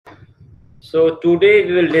So today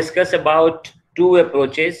we will discuss about two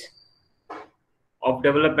approaches of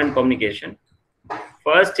development communication.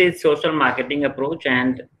 First is social marketing approach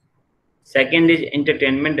and second is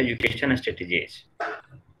entertainment education strategies.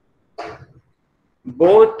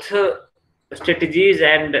 Both strategies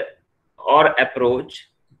and or approach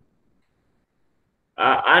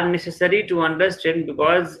are necessary to understand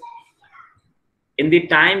because in the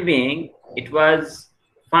time being it was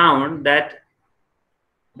found that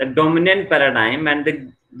the dominant paradigm and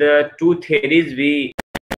the two theories we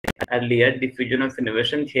earlier, diffusion of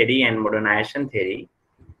innovation theory and modernization theory,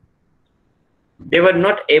 they were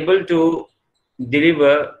not able to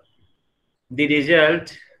deliver the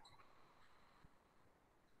result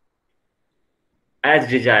as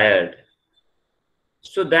desired.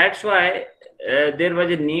 So that's why there was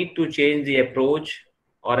a need to change the approach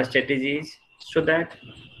or strategies so that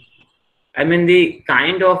the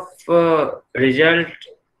kind of result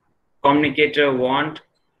communicator want,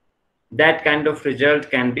 that kind of result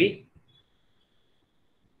can be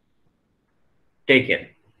taken.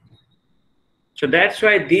 So that's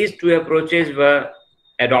why these two approaches were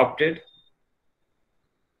adopted,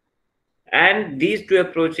 and these two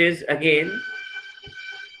approaches again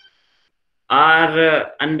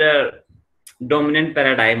are under dominant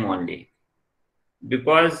paradigm only,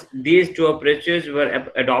 because these two approaches were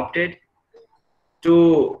adopted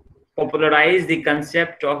to popularize the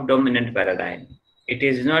concept of dominant paradigm. It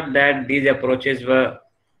is not that these approaches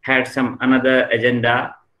had some another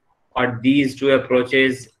agenda, or these two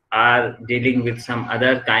approaches are dealing with some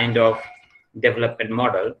other kind of development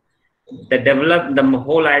model. The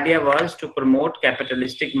whole idea was to promote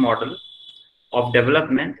capitalistic model of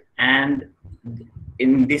development, and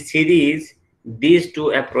in this series these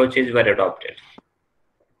two approaches were adopted.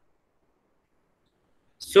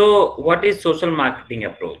 So what is social marketing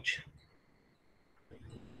approach?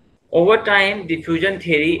 Over time, diffusion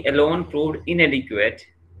theory alone proved inadequate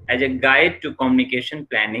as a guide to communication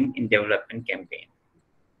planning in development campaign.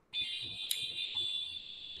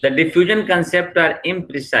 The diffusion concepts are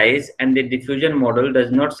imprecise and the diffusion model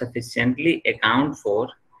does not sufficiently account for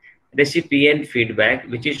recipient feedback,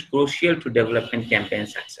 which is crucial to development campaign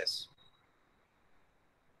success.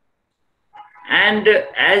 And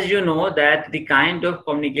as you know that the kind of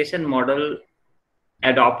communication model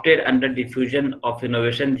adopted under diffusion of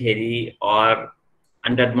innovation theory or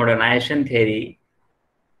under modernization theory,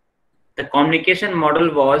 the communication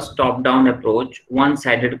model was top-down approach,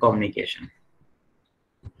 one-sided communication.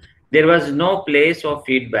 There was no place of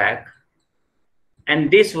feedback, and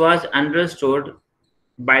this was understood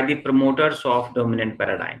by the promoters of dominant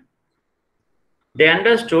paradigm. They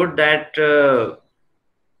understood that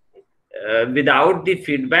without the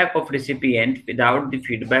feedback of recipient, without the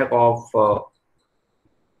feedback of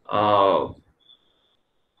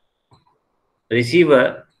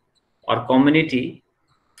receiver or community,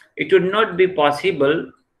 it would not be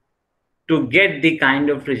possible to get the kind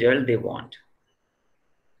of result they want,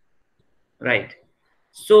 right?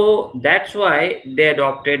 So that's why they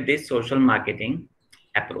adopted this social marketing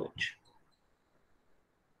approach.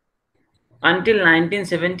 Until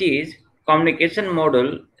 1970s, communication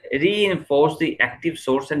model reinforced the active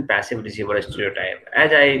source and passive receiver stereotype.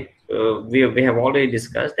 As we have already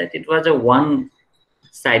discussed, that it was a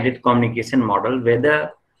one-sided communication model,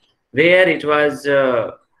 where it was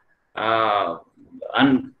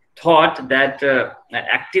thought that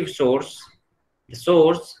active source, the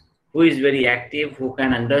source who is very active, who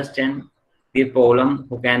can understand the problem,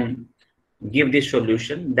 who can give the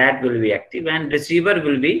solution, that will be active, and receiver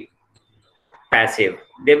will be passive.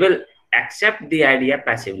 They will accept the idea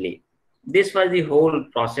passively. This was the whole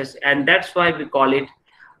process, and that's why we call it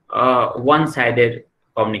one-sided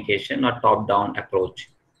communication or top-down approach,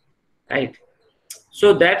 right?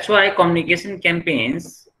 So that's why communication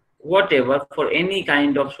campaigns, whatever, for any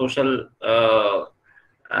kind of social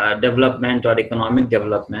development or economic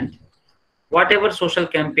development, whatever social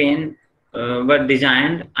campaign were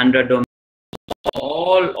designed under domain,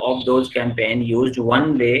 all of those campaigns used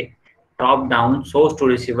one-way top-down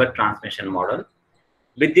source-to-receiver transmission model,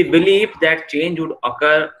 with the belief that change would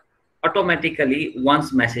occur automatically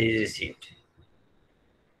once message is received.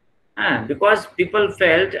 Because people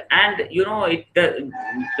felt, and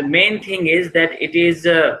the main thing is that it is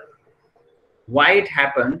why it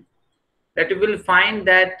happened, that you will find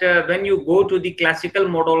that when you go to the classical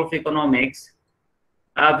model of economics,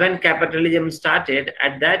 when capitalism started,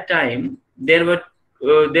 at that time there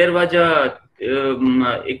was a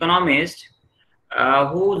economist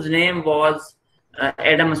whose name was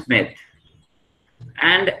Adam Smith.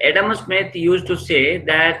 And Adam Smith used to say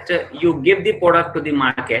that you give the product to the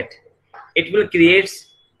market, it will create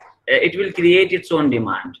it will create its own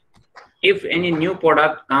demand. If any new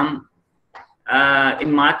product come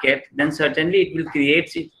in market, then certainly it will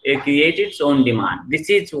create its own demand. This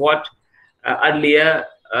is what earlier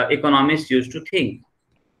economists used to think.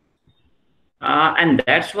 And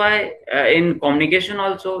that's why in communication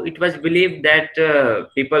also it was believed that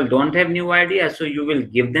people don't have new ideas, so you will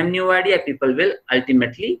give them new idea, people will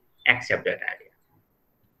ultimately accept that idea.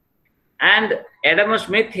 And Adam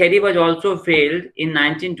Smith theory was also failed in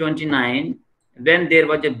 1929 when there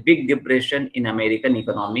was a big depression in American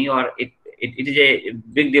economy, or it is a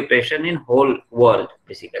big depression in whole world.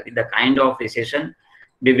 Basically, the kind of recession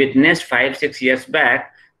we witnessed 5-6 years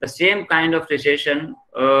back, the same kind of recession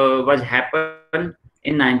was happened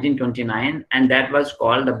in 1929, and that was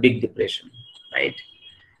called the Big Depression, right?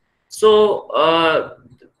 So,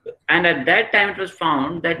 and at that time it was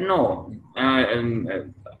found that no,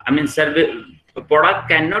 I mean, product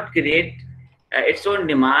cannot create its own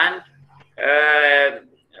demand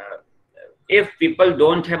if people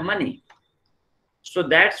don't have money. So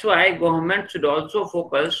that's why government should also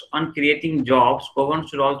focus on creating jobs. Government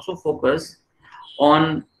should also focus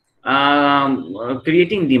on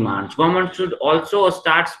creating demands. Government should also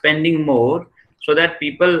start spending more so that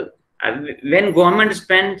people, when government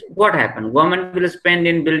spends, what happens? Government will spend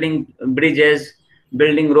in building bridges,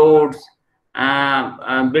 building roads,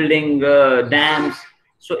 building dams.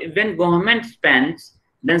 So when government spends,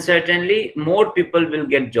 then certainly more people will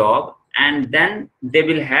get job, and then they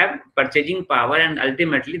will have purchasing power, and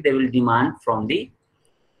ultimately they will demand from the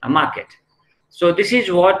market. So this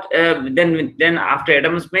is what then after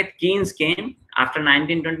Adam Smith, Keynes came after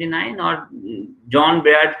 1929, or John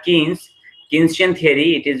Maynard Keynes, Keynesian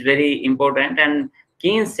theory. It is very important, and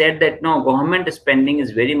Keynes said that no, government spending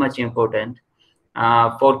is very much important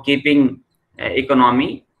for keeping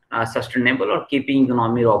economy sustainable or keeping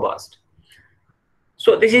economy robust.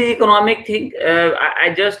 So this is economic thing.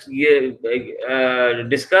 I just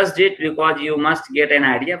discussed it because you must get an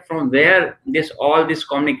idea from where all this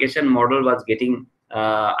communication model was getting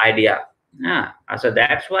idea. So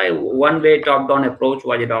that's why one way top-down approach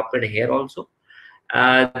was adopted here also.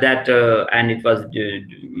 And it was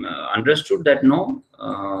understood that no,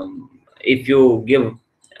 if you give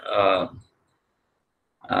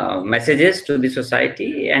messages to the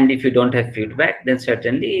society, and if you don't have feedback, then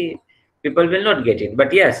certainly people will not get it.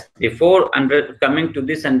 But yes, before coming to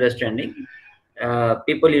this understanding,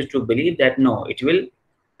 people used to believe that no, it will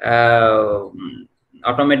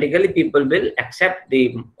automatically people will accept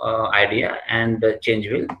the idea, and change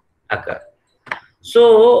will occur.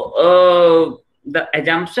 So the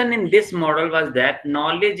assumption in this model was that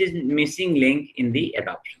knowledge is missing link in the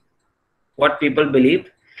adoption. What people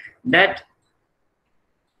believed, that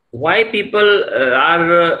why people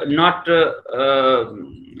are not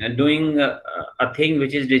doing a thing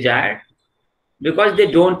which is desired, because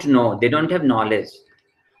they don't know, they don't have knowledge.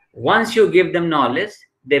 Once you give them knowledge,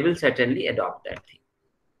 they will certainly adopt that thing.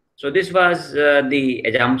 So this was the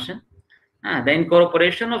assumption. The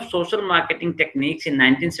incorporation of social marketing techniques in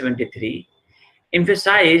 1973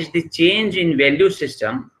 emphasized the change in value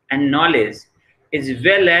system and knowledge, as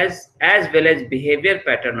well as behavior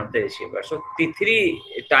pattern of the receiver. So the three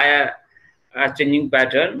tier changing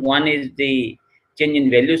pattern. One is the change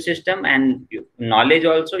in value system, and knowledge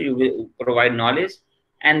also, you will provide knowledge,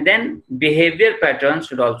 and then behavior patterns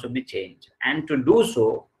should also be changed. And to do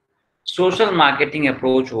so, social marketing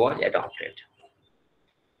approach was adopted.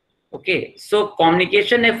 Okay, so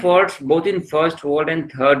communication efforts both in first world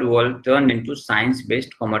and third world turned into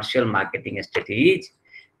science-based commercial marketing strategies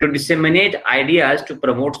to disseminate ideas to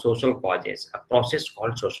promote social causes, a process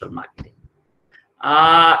called social marketing.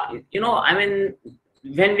 I mean,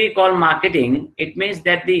 when we call marketing, it means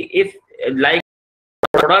that if like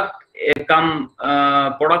product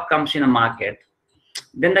comes in a market,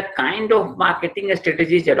 then the kind of marketing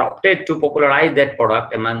strategies adopted to popularize that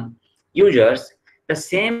product among users, the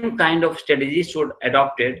same kind of strategy should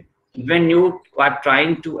adopted when you are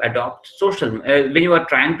trying to adopt when you are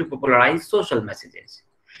trying to popularize social messages.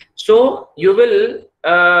 So you will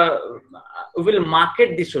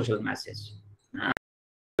market the social message.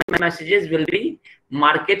 Messages will be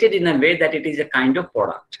marketed in a way that it is a kind of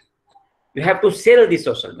product. You have to sell the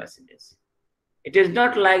social messages. It is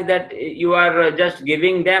not like that you are just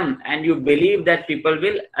giving them and you believe that people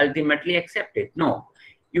will ultimately accept it. No,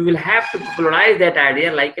 you will have to popularize that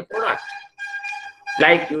idea like a product,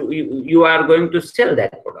 like you are going to sell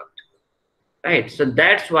that product, right? So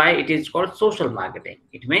that's why it is called social marketing.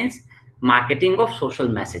 It means marketing of social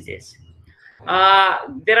messages. There are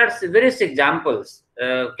various examples.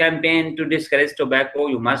 Campaign to discourage tobacco.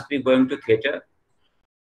 You must be going to theater.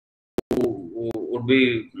 Who would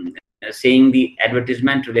be seeing the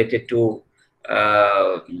advertisement related to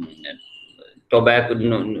tobacco,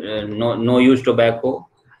 no use tobacco,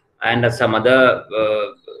 and some other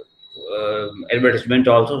advertisement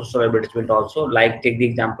also, social advertisement also. Like take the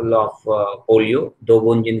example of polio, do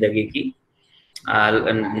boon zindagi ki.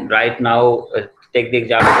 And right now, take the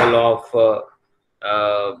example of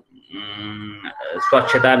uh, mm,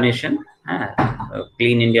 Swachhata Mission,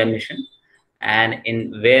 Clean India Mission, and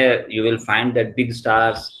in where you will find that big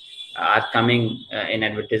stars are coming in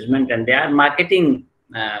advertisement, and they are marketing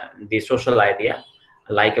the social idea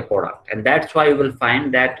like a product, and that's why you will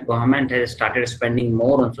find that government has started spending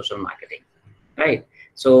more on social marketing, right?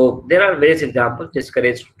 So there are various examples: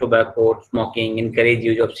 discourage tobacco smoking, encourage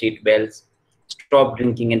use of seat belts, stop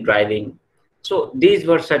drinking and driving. So these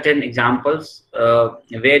were certain examples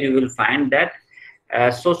where you will find that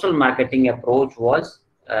social marketing approach was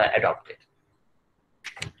adopted,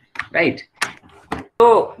 right?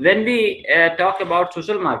 So when we talk about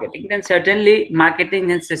social marketing, then certainly marketing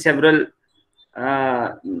has several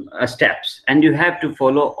steps, and you have to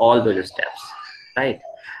follow all those steps, right?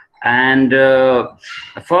 And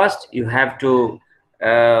first you have to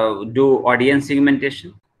do audience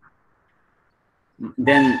segmentation,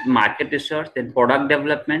 then market research, then product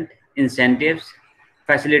development, incentives,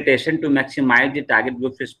 facilitation to maximize the target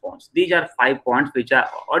group response. These are 5 points which are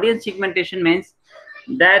audience segmentation. Means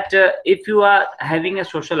that if you are having a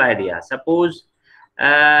social idea, suppose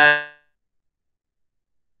idea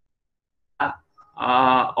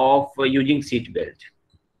of using seat belt,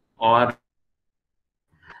 or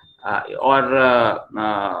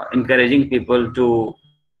encouraging people to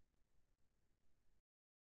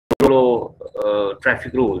follow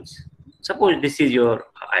traffic rules. Suppose this is your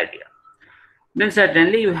idea, then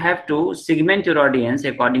certainly you have to segment your audience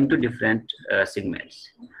according to different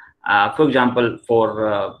segments. For example,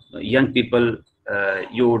 for young people,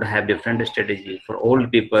 you would have different strategy. For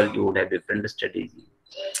old people, you would have different strategy.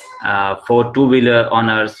 For two-wheeler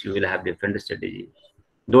owners, you will have different strategy.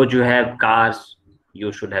 Those who have cars,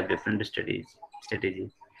 you should have different strategies.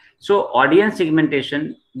 So audience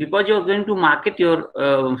segmentation, because you're going to market your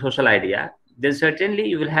social idea, then certainly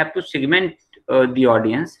you will have to segment the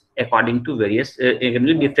audience according to various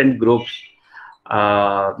different groups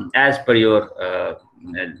as per your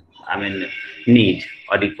need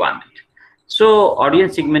or requirement. So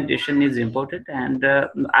audience segmentation is important, and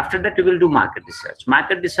after that you will do market research.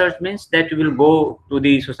 Market research means that you will go to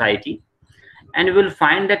the society and you will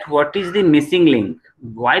find that what is the missing link,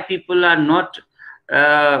 why people are not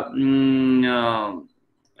uh, mm, uh,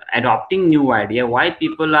 adopting new idea, why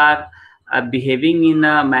people are behaving in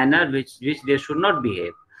a manner which they should not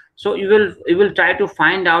behave. So you will try to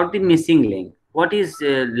find out the missing link, what is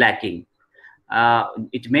lacking.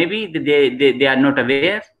 It may be that they are not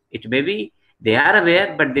aware, it may be they are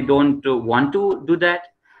aware but they don't want to do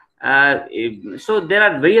that. So there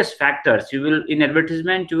are various factors. You will, in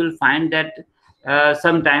advertisement you will find that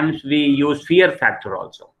sometimes we use fear factor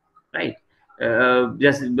also, right?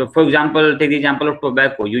 Just for example, take the example of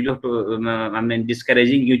tobacco use of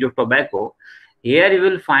discouraging use of tobacco. Here you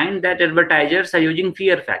will find that advertisers are using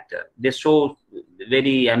fear factor. They show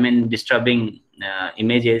very disturbing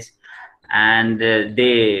images, and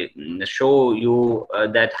they show you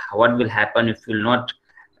that what will happen if you will not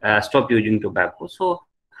stop using tobacco. So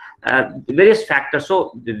various factors.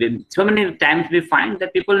 So so many times we find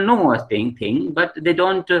that people know a thing but they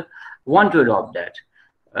don't want to adopt that.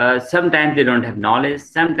 Sometimes they don't have knowledge,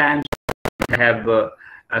 sometimes they have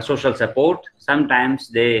social support, sometimes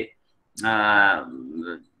they uh,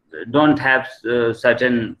 don't have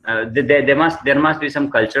certain there must be some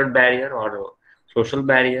cultural barrier or social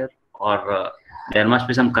barrier, or there must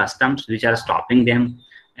be some customs which are stopping them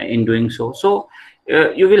in doing so. So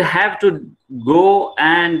you will have to go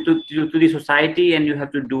and to the society, and you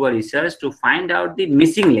have to do a research to find out the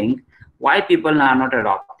missing link, why people are not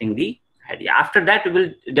adopting the idea. After that you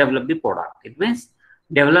will develop the product. It means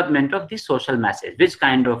development of the social message, which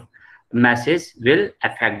kind of message will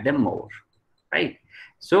affect them more, right?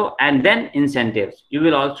 So, and then incentives. You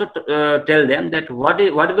will also tell them that what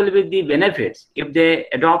will be the benefits if they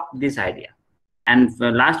adopt this idea. And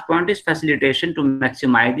the last point is facilitation to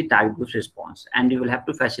maximize the target group's response. And you will have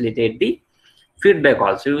to facilitate the feedback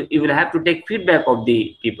also. You will have to take feedback of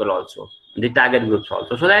the people also, the target groups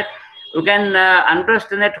also, so that you can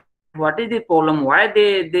understand that what is the problem, why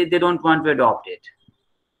they don't want to adopt it,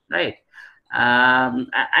 right? And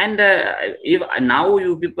if now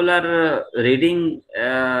you people are reading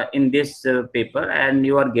in this paper and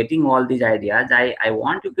you are getting all these ideas, I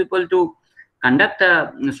want you people to conduct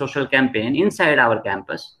a social campaign inside our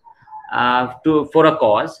campus for a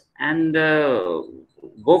cause, and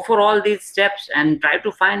go for all these steps and try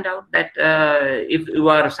to find out that if you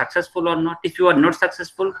are successful or not. If you are not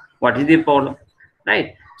successful, what is the problem,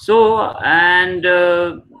 right? So and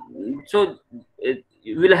so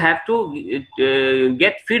you will have to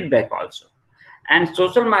get feedback also. And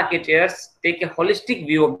social marketers take a holistic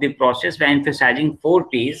view of the process by emphasizing 4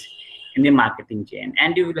 P's in the marketing chain.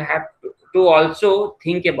 And you will have to also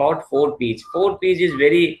think about 4 P's. 4 P's is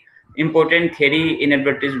very important theory in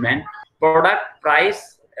advertisement: product,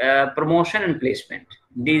 price, promotion, and placement.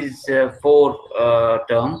 These four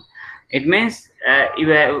terms. It means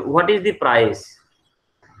what is the price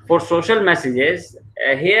for social messages.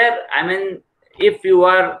 Here, I mean, if you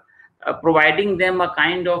are providing them a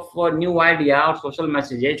kind of new idea or social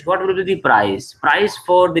messages, what will be the price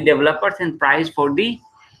for the developers and price for the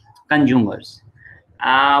consumers?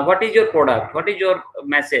 What is your product, what is your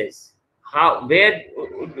message, how, where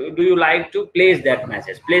do you like to place that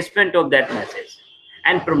message, placement of that message,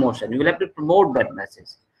 and promotion. You will have to promote that message,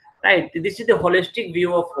 right? This is the holistic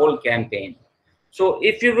view of whole campaign. So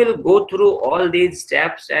if you will go through all these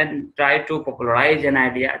steps and try to popularize an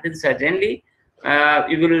idea, then certainly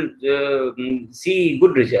you will see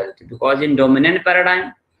good result. Because in dominant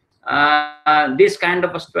paradigm, these kind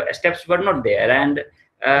of steps were not there, and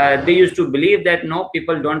they used to believe that no,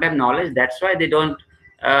 people don't have knowledge, that's why they don't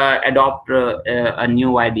adopt a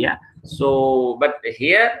new idea. So but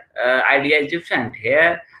here idea is different.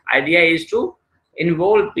 Here idea is to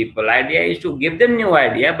involve people, idea is to give them new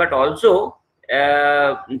idea, but also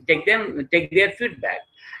take their feedback.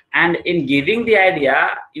 And in giving the idea,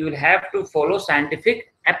 you will have to follow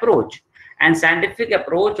scientific approach. And scientific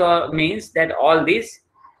approach means that all these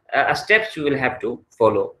steps you will have to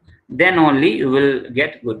follow, then only you will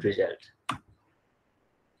get good result.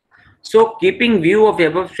 So keeping view of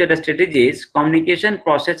above strategies, communication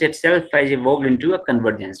process itself has evolved into a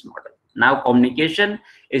convergence model. Now communication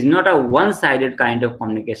is not a one-sided kind of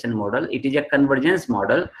communication model, it is a convergence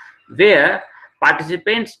model where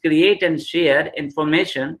participants create and share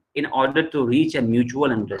information in order to reach a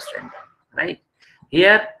mutual understanding, right?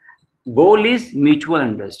 Here goal is mutual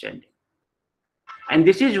understanding. And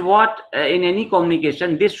this is what in any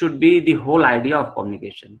communication, this should be the whole idea of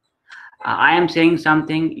communication. I am saying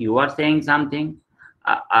something, you are saying something.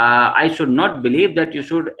 I should not believe that you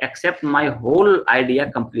should accept my whole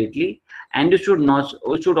idea completely, and you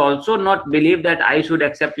should also not believe that I should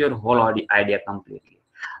accept your whole idea completely.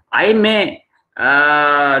 I may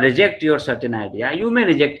reject your certain idea, you may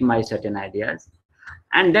reject my certain ideas,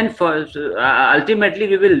 and then ultimately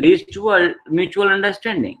we will reach to a mutual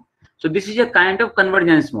understanding. So this is a kind of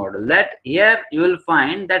convergence model, that here you will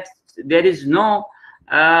find that there is no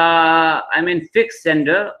I mean fixed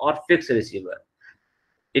sender or fixed receiver.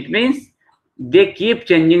 It means they keep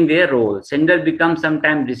changing their role. Sender becomes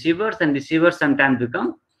sometimes receivers, and receivers sometimes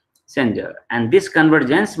become sender. And this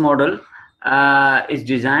convergence model is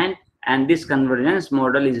designed, and this convergence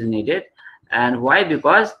model is needed. And why?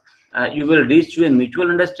 Because you will reach to a mutual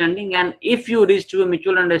understanding, and if you reach to a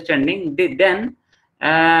mutual understanding, then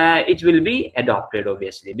it will be adopted,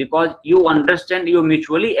 obviously, because you understand, you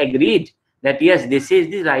mutually agreed that yes, this is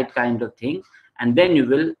the right kind of thing, and then you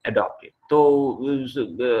will adopt it. So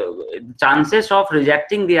the chances of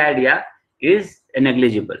rejecting the idea is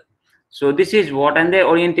negligible. So this is what. And the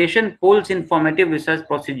orientation pulls informative research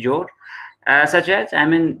procedure such as, I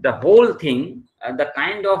mean, the whole thing, the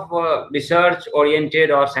kind of research oriented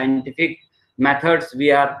or scientific methods we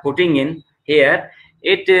are putting in here,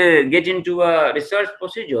 it get into a research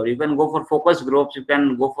procedure. You can go for focus groups, you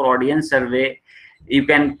can go for audience survey, you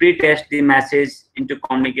can pre-test the message into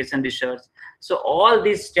communication research. So all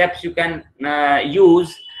these steps you can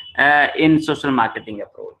use in social marketing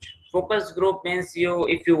approach. Focus group means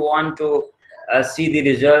if you want to see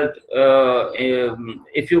the result,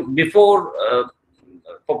 if you before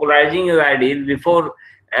popularizing your idea, before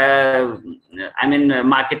I mean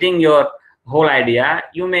marketing your whole idea,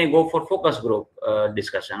 you may go for focus group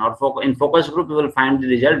discussion, or in focus group you will find the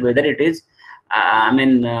result whether it is I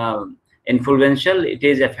mean influential, it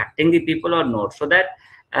is affecting the people or not. So that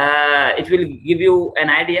it will give you an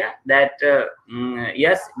idea that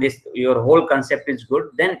yes, this your whole concept is good,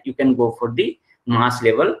 then you can go for the mass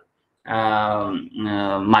level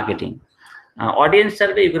marketing. Audience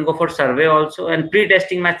survey, you can go for survey also. And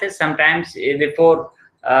pre-testing methods, sometimes before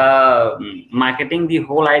marketing the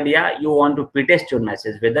whole idea, you want to pre-test your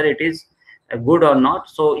message whether it is good or not.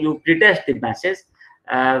 So you pre-test the message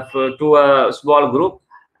to a small group,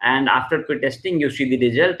 and after pre-testing you see the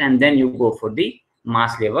result, and then you go for the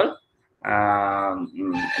mass level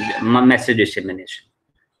message dissemination,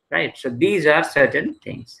 right? So these are certain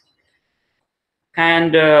things.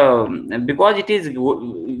 And because it is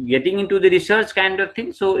getting into the research kind of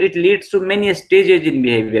thing, so it leads to many stages in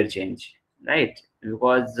behavior change, right?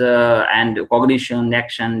 Because and cognition,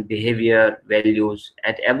 action, behavior, values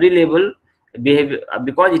at every level, behavior,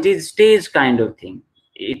 because it is stage kind of thing,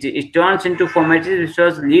 it turns into formative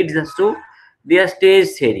research, leads us to the stage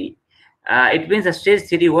theory. It means a stage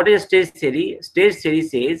theory. What is stage theory? Stage theory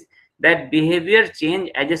says that behavior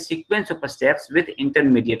change as a sequence of steps with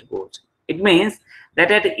intermediate goals. It means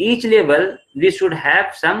that at each level we should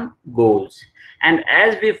have some goals, and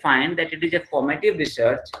as we find that it is a formative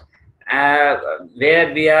research, uh,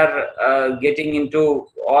 where we are getting into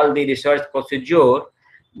all the research procedure,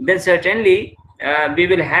 then certainly we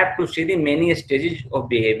will have to see the many stages of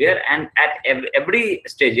behavior, and at every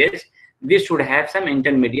stages we should have some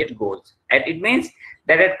intermediate goals. And it means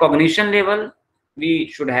that at cognition level we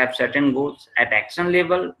should have certain goals, at action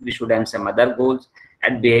level we should have some other goals,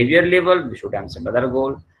 at behavior level we should have some other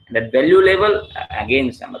goal, and at value level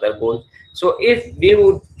again some other goals. So if we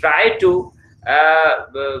would try to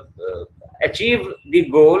achieve the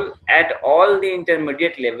goal at all the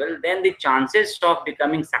intermediate level, then the chances of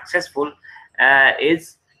becoming successful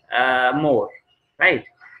is more, right?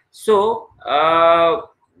 So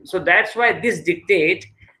so that's why this dictate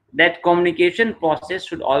that communication process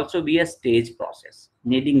should also be a stage process,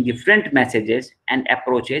 needing different messages and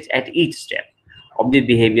approaches at each step of the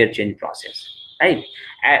behavior change process, right?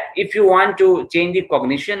 If you want to change the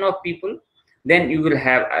cognition of people, then you will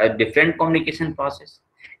have a different communication process.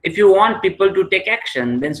 If you want people to take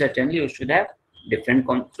action, then certainly you should have different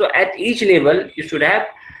so at each level you should have,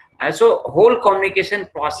 so whole communication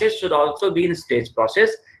process should also be in stage process,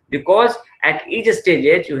 because at each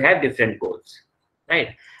stage you have different goals, right?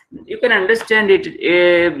 You can understand it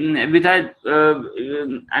with a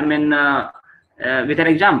with an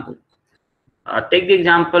example. Take the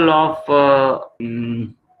example of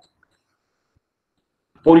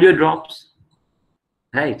polio drops,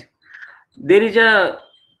 right? There is a,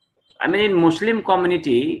 I mean, in Muslim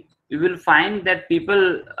community, you will find that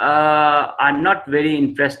people are not very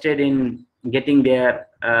interested in getting their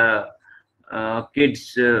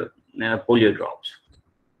kids polio drops.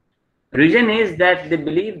 Reason is that they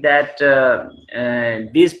believe that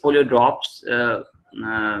these polio drops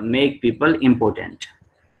make people impotent,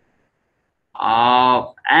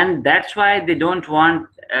 and that's why they don't want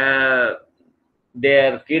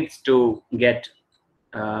their kids to get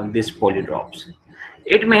these polio drops.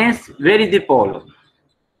 It means, where is the problem?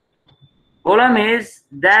 Problem is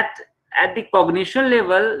that at the cognition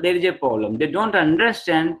level there is a problem. They don't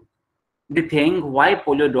understand the thing why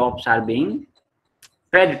polio drops are being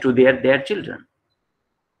fed to their children,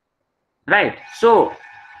 right? So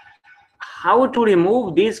how to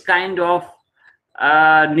remove these kind of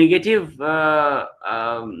negative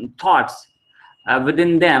thoughts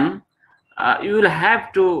within them? You will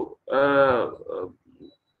have to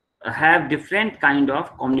have different kind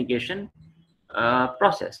of communication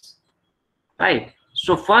process, right?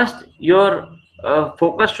 So first your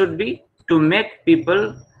focus should be to make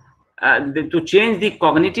people to change the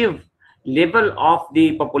cognitive level of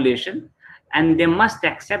the population, and they must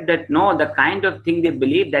accept that no, the kind of thing they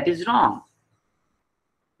believe, that is wrong,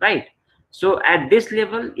 right? So at this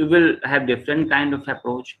level you will have different kind of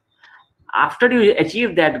approach. After you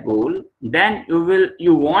achieve that goal, then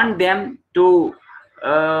you want them to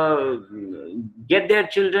uh, get their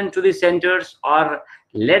children to the centers, or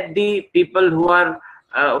let the people who are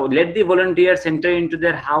let the volunteers enter into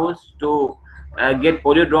their house to get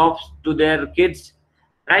polio drops to their kids,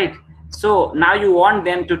 right? So now you want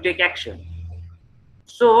them to take action.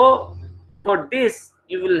 So for this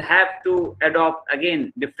you will have to adopt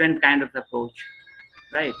again different kind of approach,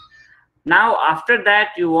 right? Now after that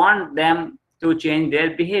you want them to change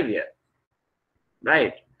their behavior,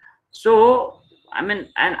 right? So I mean,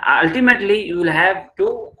 and ultimately you will have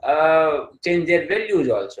to change their values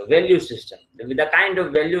also, value system, with the kind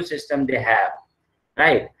of value system they have,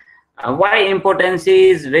 right? Why importance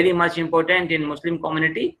is very much important in Muslim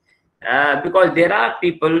community? Because there are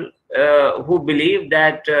people who believe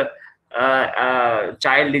that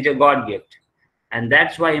child is a God gift, and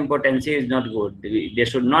that's why importance is not good. They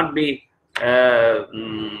should not be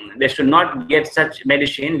they should not get such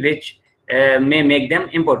medicine which may make them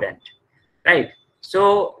impotent, right?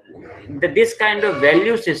 So this kind of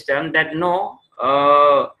value system, that no,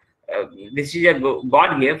 this is a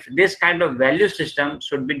God gift, this kind of value system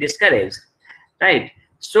should be discouraged, right?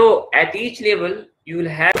 So at each level you will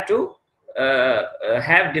have to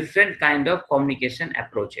have different kind of communication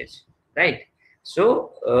approaches, right?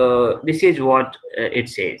 So this is what it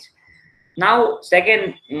says. Now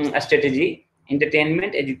second strategy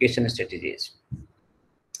entertainment education strategies.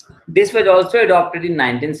 This was also adopted in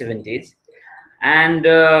 1970s, and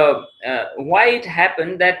why it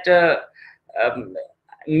happened that um,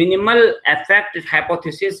 minimal effect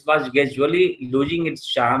hypothesis was gradually losing its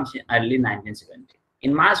charms in early 1970s.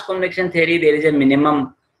 In mass communication theory, there is a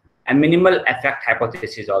minimal effect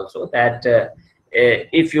hypothesis also, that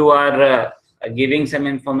if you are giving some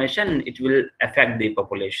information, it will affect the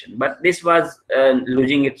population. But this was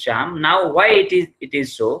losing its charm. Now, why it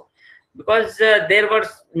is so? Because there were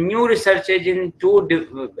new researches in two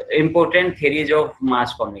important theories of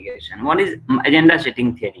mass communication. One is agenda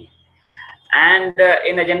setting theory, and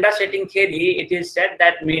in agenda setting theory, it is said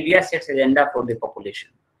that media sets agenda for the population,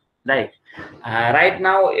 right? Right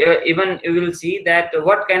now, even you will see that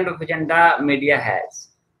what kind of agenda media has,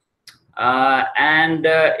 and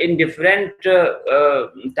in different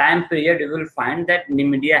time period, you will find that the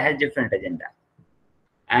media has different agenda.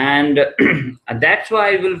 And that's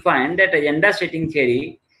why you will find that agenda setting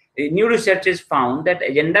theory, new researchers found that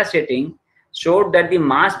agenda setting showed that the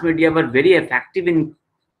mass media were very effective in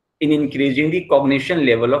increasing the cognition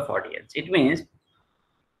level of audience. It means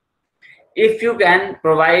if you can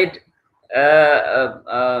provide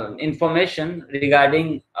information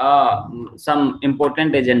regarding some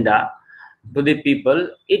important agenda to the people,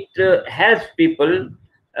 it helps people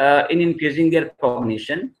in increasing their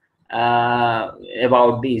cognition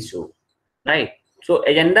about the issue, right? So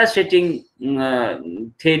agenda setting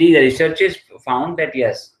theory, the researchers found that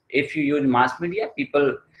yes, if you use mass media,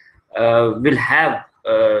 people will have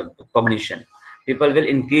cognition, people will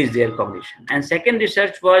increase their cognition. And second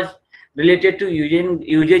research was related to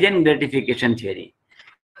usage and gratification theory.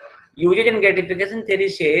 Usage and gratification theory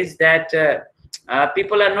says that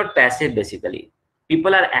people are not passive, basically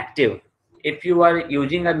people are active. If you are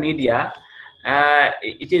using a media,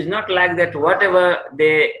 it is not like that whatever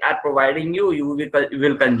they are providing you, you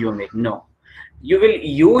will consume it. No, you will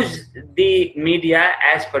use the media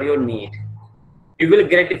as per your need. You will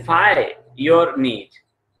gratify your need,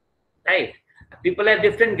 right? People have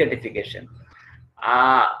different gratification.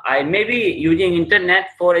 I may be using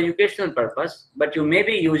internet for educational purpose, but you may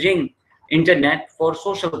be using internet for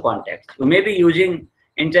social context. You may be using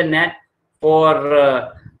internet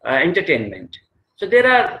for entertainment. So there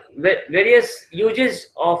are various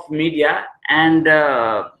uses of media, and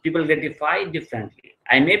people gratify differently.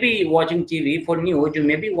 I may be watching TV for news, you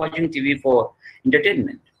may be watching TV for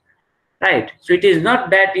entertainment, right? So it is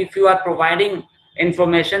not that if you are providing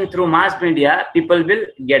information through mass media, people will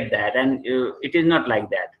get that, and it is not like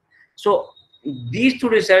that. So these two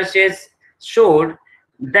researches showed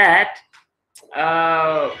that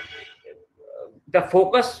the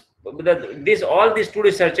focus, all these two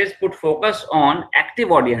researches put focus on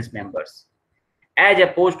active audience members as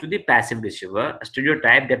opposed to the passive receiver, a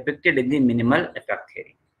stereotype depicted in the minimal effect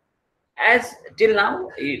theory. As till now,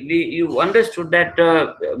 you understood that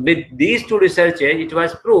with these two researches, it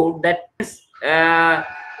was proved that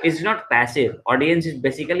is not passive. Audience is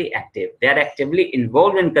basically active. They are actively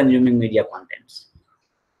involved in consuming media contents,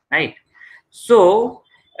 right? So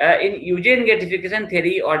in usage and gratification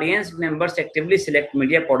theory, audience members actively select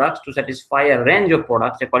media products to satisfy a range of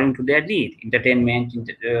products according to their need: entertainment,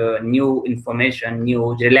 new information,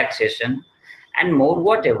 news, relaxation, and more,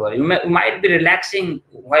 whatever. You might be relaxing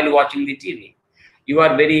while watching the TV. You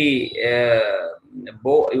are very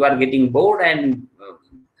you are getting bored, and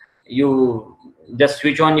you just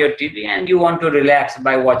switch on your TV and you want to relax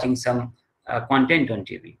by watching some content on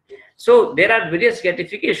TV. So there are various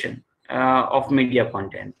gratification of media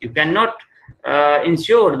content. You cannot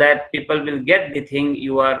ensure that people will get the thing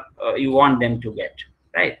you want them to get,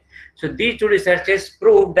 right? So these two researches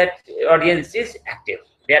prove that audience is active,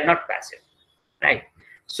 they are not passive, right?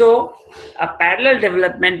 So a parallel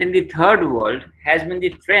development in the third world has been the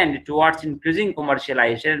trend towards increasing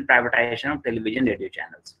commercialization and privatization of television radio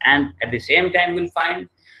channels. And at the same time, we'll find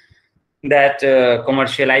that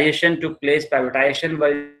commercialization took place, privatization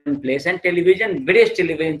was in place, and various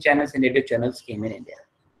television channels and radio channels came in India,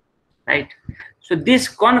 right? So these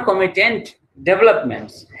concomitant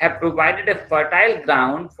developments have provided a fertile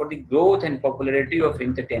ground for the growth and popularity of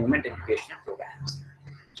entertainment educational programs.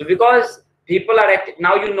 So because people are active,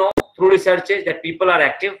 now you know through researches that people are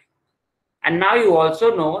active, and now you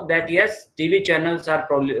also know that yes, TV channels are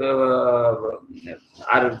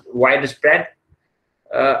widespread,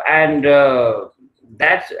 and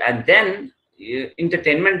then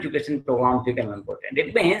entertainment education programs become important.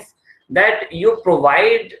 It means that you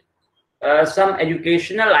provide some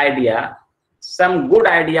educational idea, some good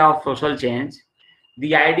idea of social change,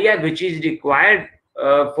 the idea which is required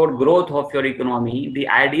for growth of your economy, the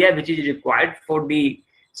idea which is required for the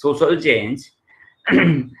social change,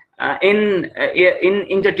 in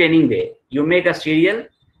entertaining way. You make a serial,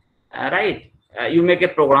 right? You make a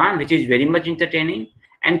program which is very much entertaining,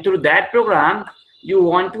 and through that program, you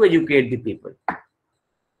want to educate the people,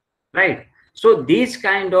 right? So these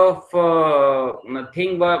kind of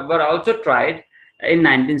thing were also tried in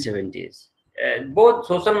 1970s. Both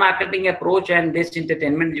social marketing approach and this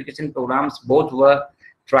entertainment education programs both were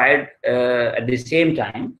tried at the same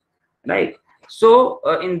time, right? So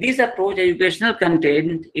in this approach, educational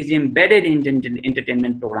content is embedded in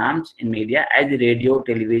entertainment programs in media as the radio,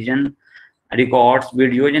 television, records,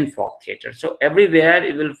 videos, and folk theater. So everywhere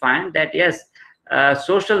you will find that yes,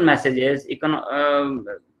 social messages,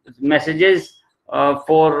 messages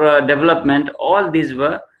for development, all these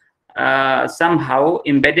were somehow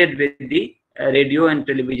embedded with the radio and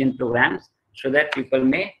television programs, so that people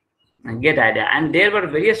may get idea. And there were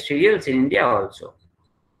various serials in India also.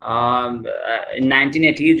 In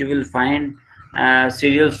 1980s, you will find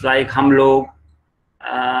serials like Hum Log,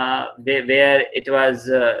 where it was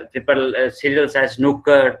people serials as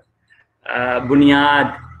Nukkad,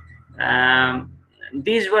 Bunyad.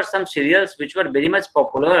 These were some serials which were very much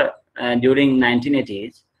popular during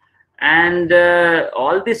 1980s, and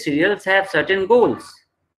all these serials have certain goals.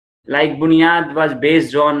 Like Bunyad was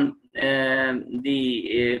based on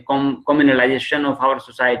the communalization of our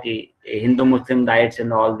society, Hindu-Muslim rights,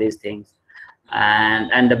 and all these things,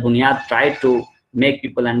 and the Bunyad tried to make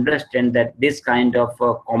people understand that this kind of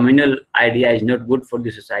communal idea is not good for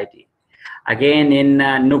the society. Again, in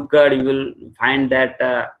Nukkad, you will find that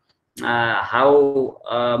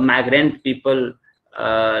how migrant people,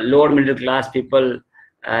 lower middle class people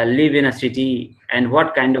live in a city, and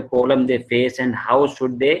what kind of problem they face, and how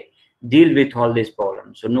should they deal with all these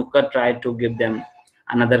problems. So Nukkad tried to give them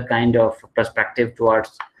another kind of perspective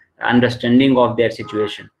towards understanding of their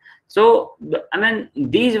situation. So I mean,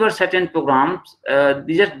 these were certain programs.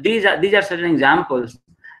 These are certain examples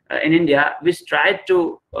in India which tried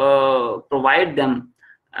to provide them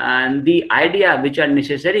the idea which are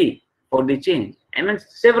necessary for the change. I mean,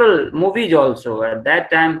 several movies also at that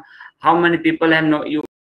time. How many people have you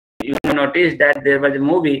have noticed that there was a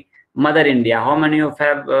movie Mother India? How many of you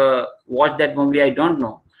have watched that movie? I don't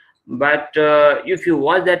know, but if you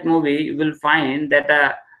watch that movie, you will find that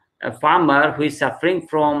a farmer who is suffering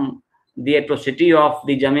from the atrocity of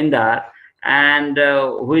the Jamindar, and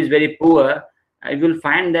who is very poor, you will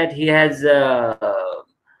find that he has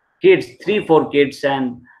kids, 3-4 kids,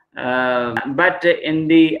 and but in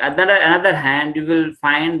the another hand, you will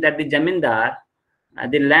find that the Jamindar,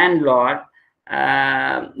 the landlord,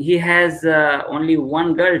 he has only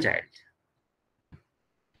one girl child,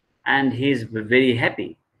 and he is very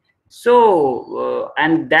happy. So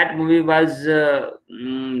and that movie was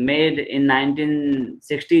made in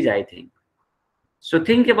 1960s, I think. So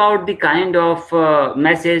think about the kind of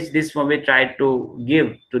message this movie tried to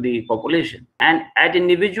give to the population. And at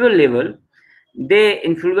individual level, they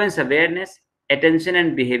influence awareness, attention,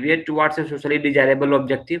 and behavior towards a socially desirable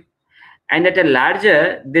objective. And at a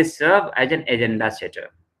larger, they serve as an agenda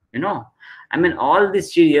setter. You know, I mean, all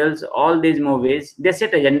these serials, all these movies, they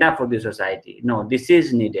set agenda for the society. No, this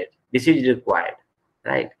is needed. This is required,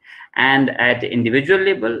 right? And at the individual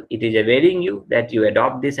level, it is availing you that you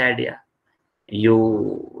adopt this idea.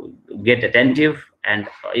 You get attentive, and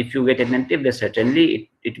if you get attentive, then certainly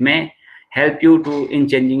it may help you to in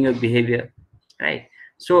changing your behavior, right?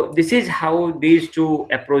 So this is how these two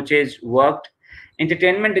approaches worked.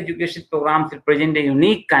 Entertainment education programs represent a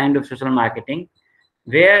unique kind of social marketing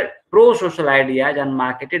where pro-social ideas are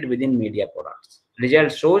marketed within media products.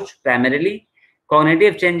 Results shows primarily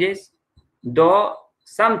cognitive changes, though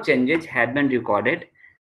some changes had been recorded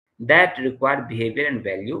that require behavior and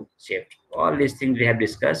value shift. All these things we have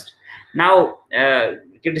discussed. Now,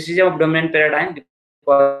 criticism of dominant paradigm,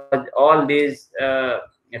 because all these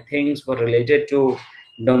things were related to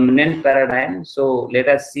dominant paradigm. So let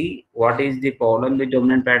us see what is the problem with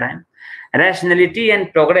dominant paradigm. Rationality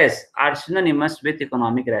and progress are synonymous with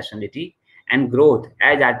economic rationality and growth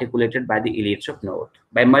as articulated by the elites of North,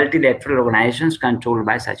 by multilateral organizations controlled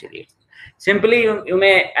by such elites. Simply, you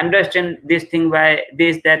may understand this thing by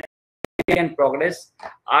this, that and progress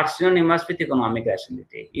are synonymous with economic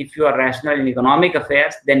rationality. If you are rational in economic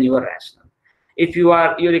affairs, then you are rational. If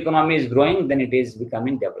your economy is growing, then it is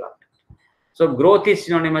becoming development. So growth is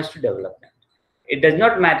synonymous to development. It does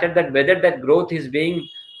not matter that whether that growth is being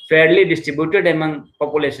fairly distributed among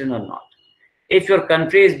population or not. If your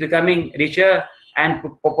country is becoming richer and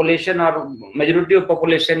population or majority of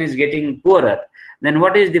population is getting poorer, then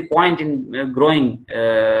what is the point in growing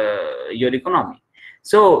your economy?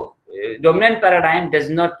 So dominant paradigm does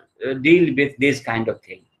not deal with this kind of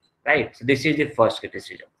thing. right? So this is the first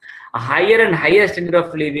criticism. A higher and higher standard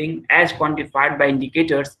of living as quantified by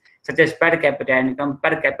indicators such as per capita income,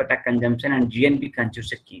 per capita consumption, and GNP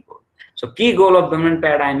constitutes a key goal. So key goal of dominant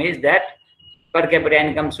paradigm is that per capita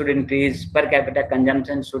income should increase, per capita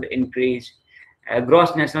consumption should increase,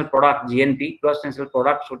 gross national product GNP, gross national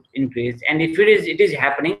product should increase, and if it is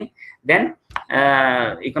happening, then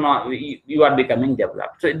you are becoming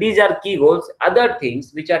developed. So these are key goals. Other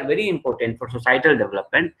things which are very important for societal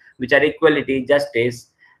development, which are equality,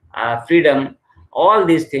 justice, freedom, all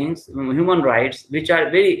these things, human rights, which are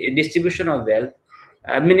very distribution of wealth,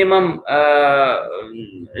 minimum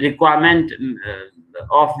requirement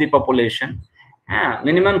of the population,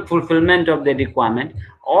 minimum fulfillment of the requirement.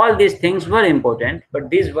 All these things were important, but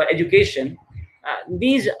these were education.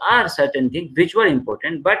 These are certain things which were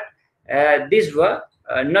important, but these were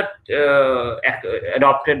not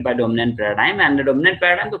adopted by dominant paradigm. And the dominant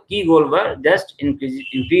paradigm, the key goal were just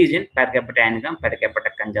increase in per capita income, per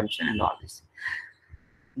capita consumption, and all this.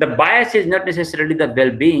 The bias is not necessarily the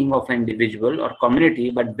well-being of an individual or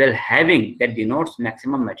community, but well-having that denotes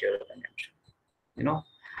maximum material consumption. You know,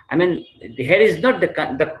 I mean, here is not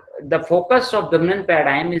the focus of dominant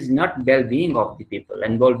paradigm is not well-being of the people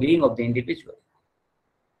and well-being of the individual.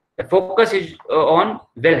 The focus is on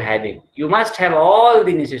well-having. You must have all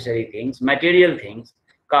the necessary things, material things,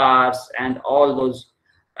 cars and all those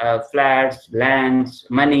flats, lands,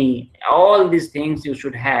 money, all these things you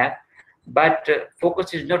should have, but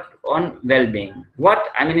focus is not on well-being.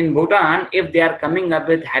 What I mean, in Bhutan, if they are coming up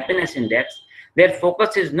with happiness index, their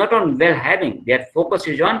focus is not on well-having, their focus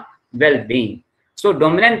is on well-being. So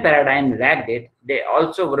dominant paradigm lacked it. They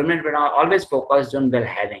also, dominant paradigm always focused on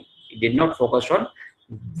well-having. It did not focus on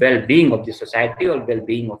well-being of the society or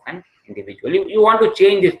well-being of an individual. You want to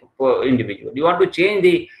change this individual. You want to change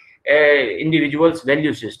the individual's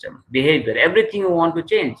value system, behavior, everything you want to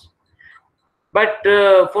change. But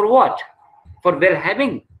for what? For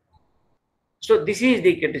well-having. So this is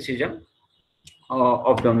the criticism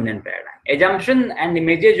of dominant paradigm. Assumption and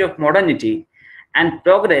images of modernity and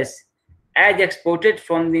progress as exported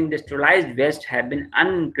from the industrialized West have been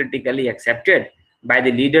uncritically accepted by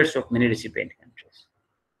the leaders of many recipient countries.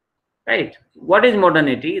 Right? What is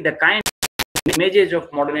modernity? The kind of images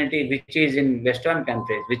of modernity which is in Western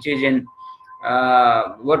countries, which is in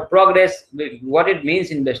what progress, what it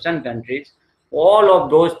means in Western countries, all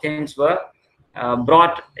of those things were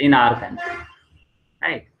brought in our country.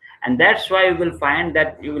 Right? And that's why you will find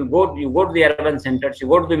that you go to the urban centers, you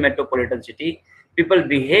go to the metropolitan city, people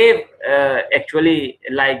behave actually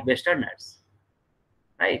like Westerners,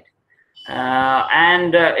 right?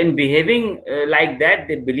 And in behaving like that,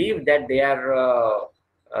 they believe that they are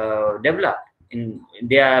developed,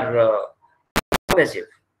 they are progressive,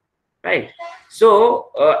 right?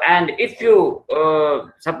 So, and if you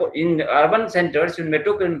suppose in urban centers, in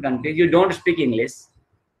metropolitan countries, you don't speak English.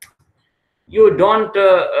 You don't,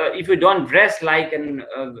 if you don't dress like an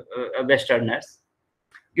Westerners,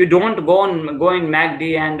 you don't go in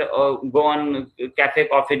MACD and go on Cafe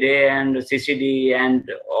Coffee Day and CCD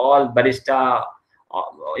and all barista.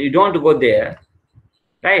 You don't go there,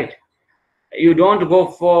 right? You don't go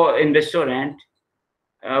for in restaurant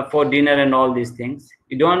for dinner and all these things.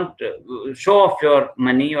 You don't show off your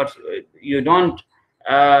money, or you don't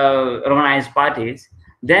organize parties.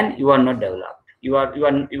 Then you are not developed. You are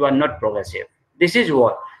not progressive. This is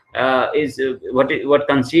what what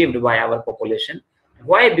conceived by our population.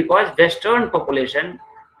 Why? Because Western population,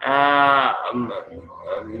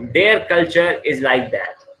 their culture is like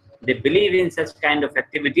that. They believe in such kind of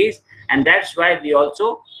activities, and that's why we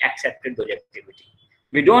also accepted those activities.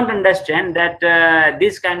 We don't understand that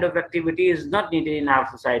this kind of activity is not needed in our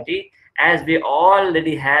society, as we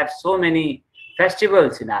already have so many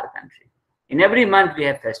festivals in our country. In every month we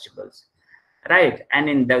have festivals. Right, and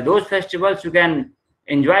in those festivals you can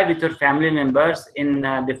enjoy with your family members in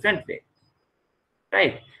a different way,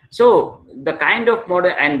 right? So the kind of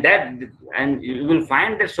model, and you will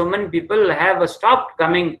find that so many people have stopped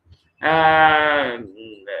coming,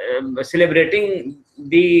 celebrating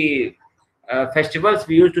the festivals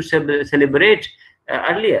we used to celebrate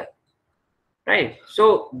earlier, right?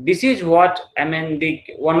 So this is what I mean,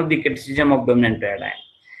 one of the criticism of dominant paradigm.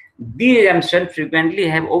 These assumptions frequently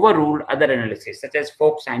have overruled other analysis, such as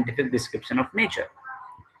folk scientific description of nature,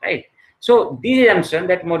 right? So these assumptions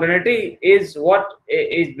that modernity is what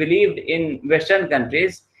is believed in Western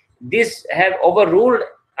countries, this have overruled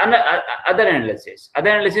other analysis.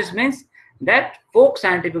 Other analysis means that folk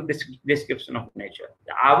scientific description of nature.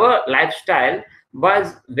 Our lifestyle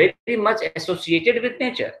was very much associated with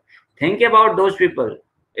nature. Think about those people,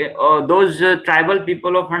 those tribal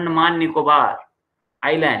people of Andaman Nicobar.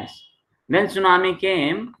 islands. When tsunami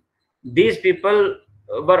came, these people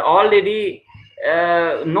were already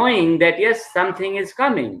knowing that yes, something is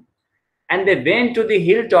coming, and they went to the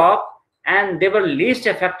hilltop, and they were least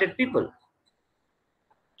affected people.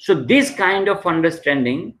 So this kind of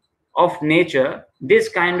understanding of nature, this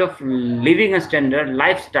kind of living a standard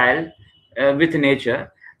lifestyle with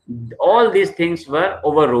nature, all these things were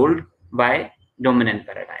overruled by dominant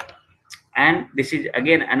paradigm. And this is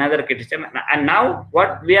again another criticism. And now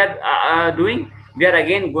what we are doing, we are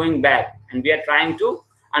again going back, and we are trying to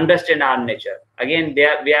understand our nature again.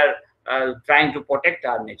 We are trying to protect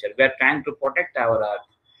our nature, we are trying to protect our earth.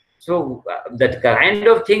 So that kind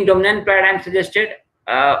of thing dominant paradigm suggested,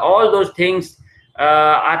 all those things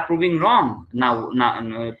are proving wrong now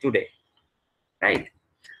today, right?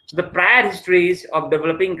 So the prior histories of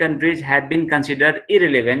developing countries had been considered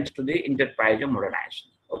irrelevant to the enterprise of modernization.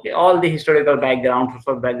 Okay, all the historical background,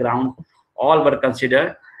 social background, all were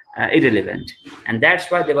considered irrelevant, and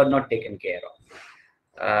that's why they were not taken care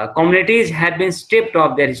of. Communities had been stripped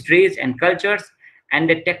of their histories and cultures,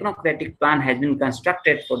 and a technocratic plan has been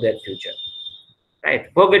constructed for their future. Right?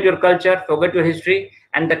 Forget your culture, forget your history,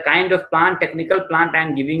 and the kind of plan, technical plan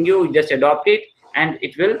I'm giving you, just adopt it, and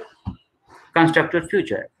it will construct your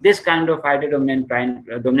future. This kind of idea dominant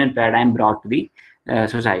paradigm brought to the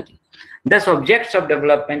society. Thus, objects of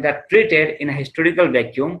development are treated in a historical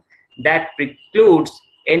vacuum that precludes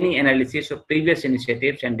any analysis of previous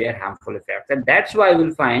initiatives and their harmful effects. And that's why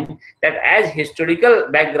we'll find that as historical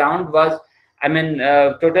background was,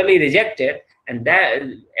 totally rejected, and that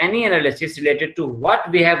any analysis related to what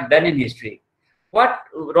we have done in history, what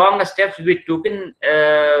wrong steps we took in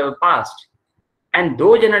past, and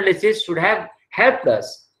those analyses should have helped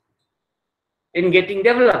us in getting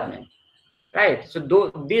development, right? So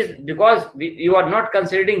these, because you are not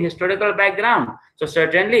considering historical background, so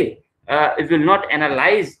certainly it will not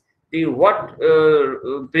analyze the what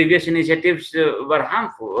previous initiatives were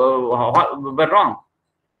harmful, were wrong,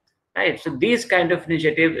 right? So these kind of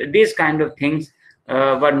initiative, these kind of things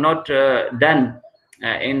were not done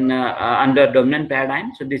in under dominant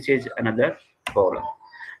paradigm. So this is another problem.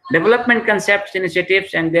 Development concepts,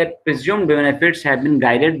 initiatives, and their presumed benefits have been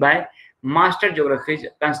guided by master geographies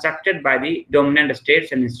constructed by the dominant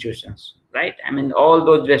states and institutions, right? I mean, all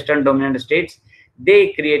those Western dominant states,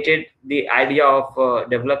 they created the idea of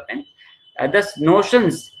development. Thus,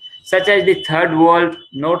 notions such as the third world,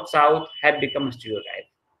 north-south, have become a stereotype,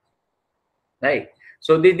 right?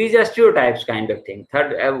 So these are stereotypes kind of thing.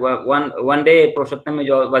 Third, one day,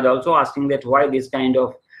 Purushottam was also asking that why this kind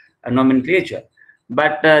of nomenclature,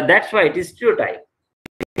 but that's why it is stereotype.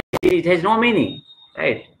 It has no meaning,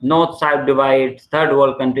 right? North-south divide, third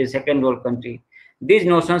world country, second world country. These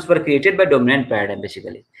notions were created by dominant paradigm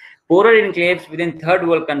basically. Poorer enclaves within third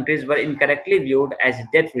world countries were incorrectly viewed as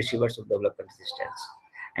debt receivers of development assistance,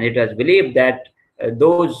 and it was believed that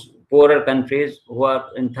those poorer countries who are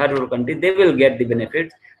in third world country, they will get the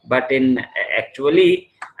benefits, but in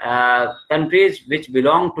actually countries which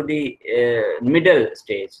belong to the middle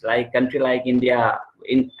stage, like country like India,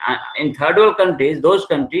 in third world countries, those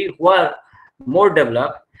countries who are more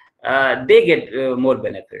developed, they get more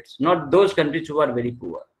benefits, not those countries who are very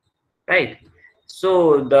poor, right?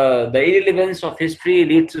 So the irrelevance of history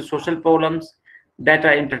leads to social problems that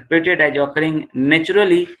are interpreted as occurring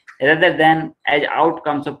naturally rather than as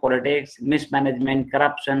outcomes of politics, mismanagement,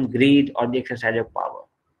 corruption, greed, or the exercise of power,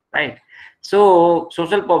 right? So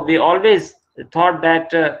we always thought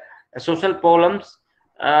that social problems,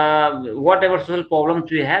 whatever social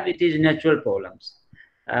problems we have, it is natural problems.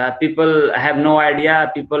 People have no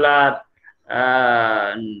idea, people are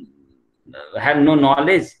have no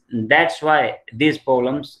knowledge. That's why these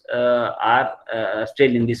problems are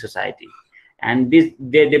still in the society, and this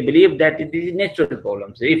they believe that it is natural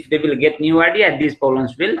problems. If they will get new idea, these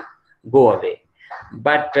problems will go away.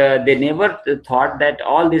 But they never thought that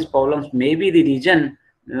all these problems may be the reason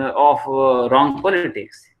of wrong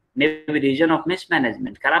politics, maybe the reason of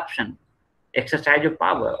mismanagement, corruption, exercise of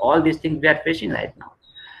power. All these things we are facing right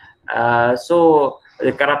now. So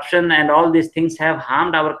the corruption and all these things have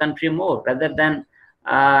harmed our country more rather than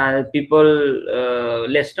people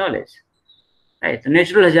less knowledge. Right. So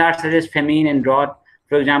natural hazards such as famine and drought,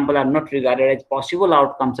 for example, are not regarded as possible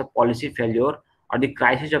outcomes of policy failure or the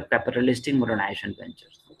crisis of capitalistic modernization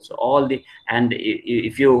ventures. So all the, and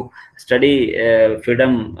if you study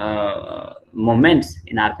freedom movements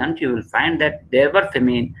in our country, you will find that there were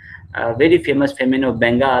famine, very famous famine of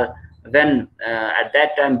Bengal, when at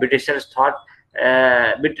that time Britishers thought,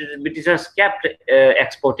 Britishers kept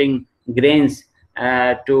exporting grains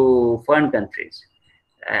to foreign countries,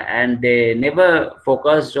 and they never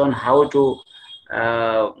focused on how to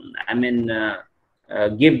I mean,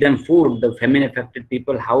 give them food, the famine affected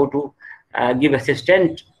people, how to give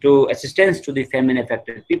assistance to the famine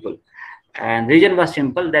affected people. And reason was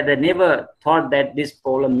simple, that they never thought that this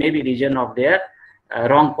problem may be reason of their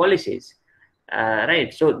wrong policies.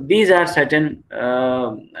 Right. So these are certain,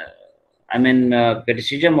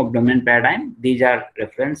 criticism of dominant paradigm. These are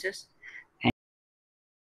references.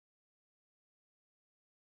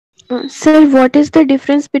 Sir, what is the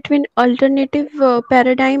difference between alternative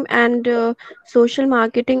paradigm and social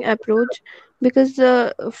marketing approach? Because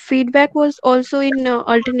feedback was also in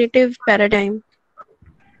alternative paradigm.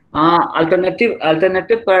 Alternative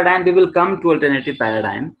paradigm. We will come to alternative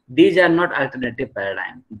paradigm. These are not alternative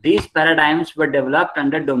paradigm. These paradigms were developed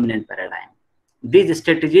under dominant paradigm. These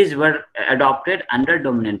strategies were adopted under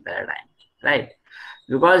dominant paradigm, right?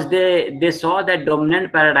 Because they saw that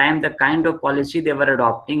dominant paradigm, the kind of policy they were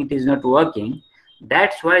adopting, it is not working.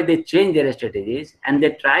 That's why they changed their strategies, and they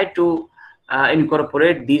try to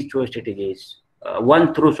incorporate these two strategies,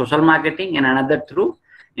 one through social marketing and another through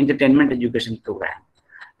entertainment education program.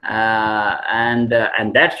 And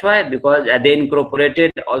that's why, because they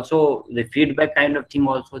incorporated also the feedback kind of thing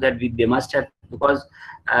also, that they must have, because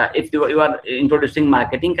if you are introducing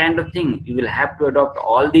marketing kind of thing, you will have to adopt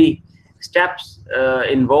all the steps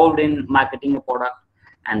involved in marketing a product,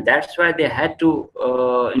 and that's why they had to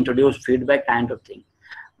introduce feedback kind of thing.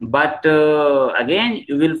 But again,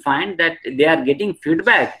 you will find that they are getting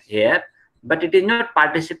feedback here, but it is not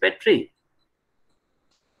participatory.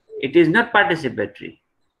 It is not participatory.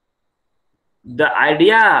 The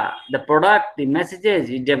idea, the product, the messages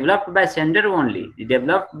is developed by sender only,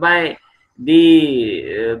 developed by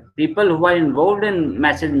the people who are involved in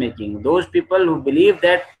message making, those people who believe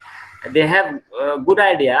that they have a good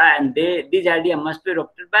idea, and this idea must be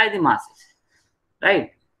adopted by the masses,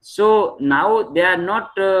 right? So now they are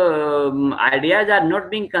not, ideas are not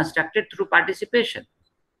being constructed through participation.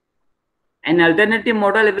 An alternative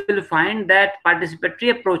model will find that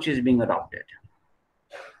participatory approach is being adopted,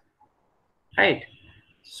 right?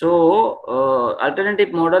 So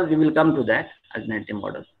alternative model, we will come to that alternative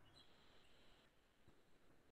model.